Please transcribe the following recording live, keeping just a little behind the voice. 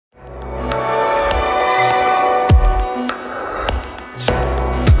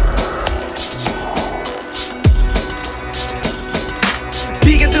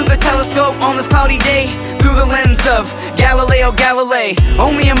on this cloudy day through the lens of Galileo Galilei.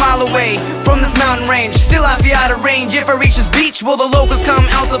 Only a mile away from this mountain range, still I feel out of range. If I reach this beach, will the locals come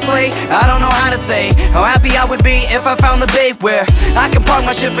out to play? I don't know how to say how happy I would be if I found the bay where I can park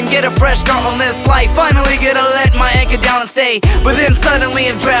my ship and get a fresh start on this life. Finally get to let my anchor down and stay. But then suddenly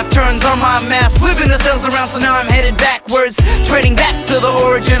a draft turns on my mast, flipping the sails around, so now I'm headed backwards, trading back to the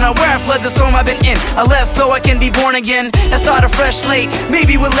origin of where I fled the storm I've been in. I left so I can be born again and start a fresh slate,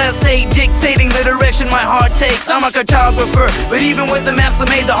 maybe with less hate dictating the direction my heart takes. I'm a cartographer, but even with the maps I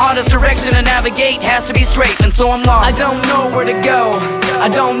made, the hardest direction to navigate has to be straight, and so I'm lost. I don't know where to go, I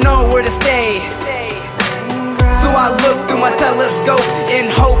don't know where to stay. So I look through my telescope in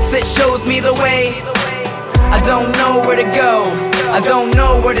hopes it shows me the way. I don't know where to go, I don't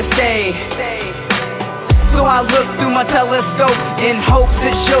know where to stay. So I look through my telescope in hopes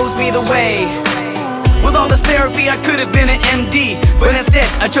it shows me the way. With all this therapy, I could have been an MD, but instead,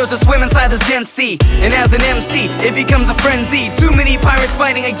 I chose to swim inside this Gen C. And as an MC, it becomes a frenzy. Too many pirates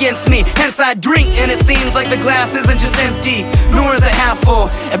fighting against me, hence I drink, and it seems like the glass isn't just empty, nor is it half full.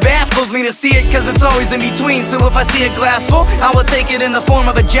 It baffles me to see it, cause it's always in between. So if I see a glass full, I will take it in the form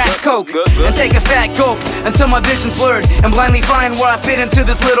of a Jack Coke, and take a fat gulp until my vision's blurred, and blindly find where I fit into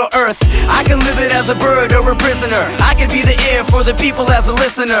this little earth. I can live it as a bird or a prisoner, I can be the ear for the people as a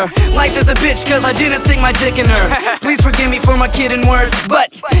listener. Life is a bitch cause I didn't stick my dick in her. Please forgive me for my kidding words, but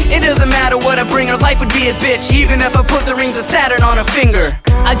it doesn't matter what I bring her. Life would be a bitch even if I put the rings of Saturn on her finger.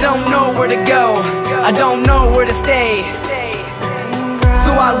 I don't know where to go, I don't know where to stay.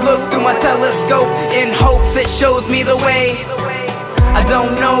 So I look through my telescope in hopes it shows me the way. I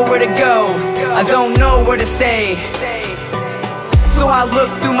don't know where to go, I don't know where to stay. So I look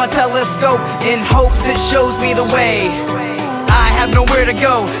through my telescope in hopes it shows me the way. I have nowhere to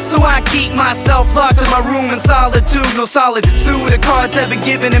go, so I keep myself locked in my room in solitude. No solid suit of cards have been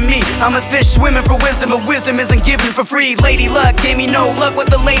given to me. I'm a fish swimming for wisdom, but wisdom isn't given for free. Lady luck gave me no luck with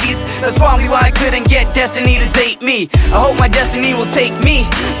the ladies, that's probably why I couldn't get destiny to date me. I hope my destiny will take me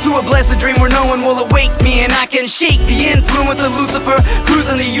to a blessed dream where no one will awake me, and I can shake the influence of Lucifer,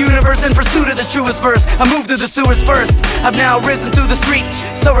 cruising the universe in pursuit of the truest verse. I moved through the sewers first, I've now risen through the streets,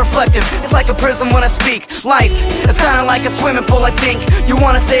 so reflective, it's like a prism when I speak. Life is kinda like a swimming pool, I think. You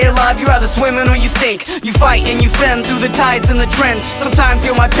wanna stay alive, you either swimming or you sink. You fight and you fend through the tides and the trends. Sometimes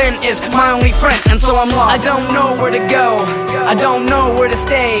my pen is my only friend, and so I'm lost. I don't know where to go, I don't know where to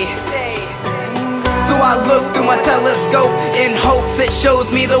stay. So I look through my telescope in hopes it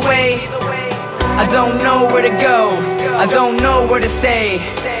shows me the way. I don't know where to go, I don't know where to stay.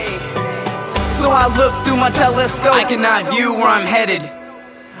 So I look through my telescope, I cannot view where I'm headed,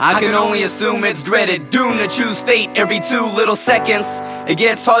 I can only assume it's dreaded, doomed to choose fate every 2 little seconds. It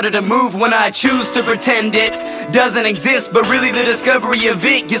gets harder to move when I choose to pretend it doesn't exist, but really the discovery of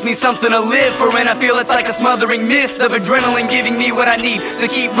it gives me something to live for, and I feel it's like a smothering mist of adrenaline giving me what I need to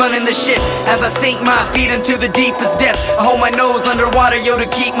keep running the ship. As I sink my feet into the deepest depths, I hold my nose underwater, yo, to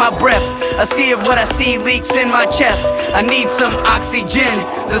keep my breath. A sea of what I see leaks in my chest, I need some oxygen.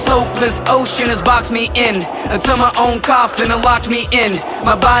 This hopeless ocean has boxed me in until my own coffin has locked me in.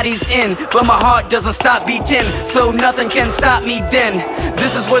 My body's in, but my heart doesn't stop beating, so nothing can stop me then.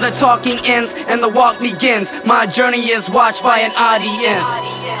 This is where the talking ends and the walk begins. My journey is watched by an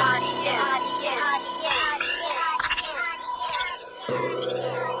audience.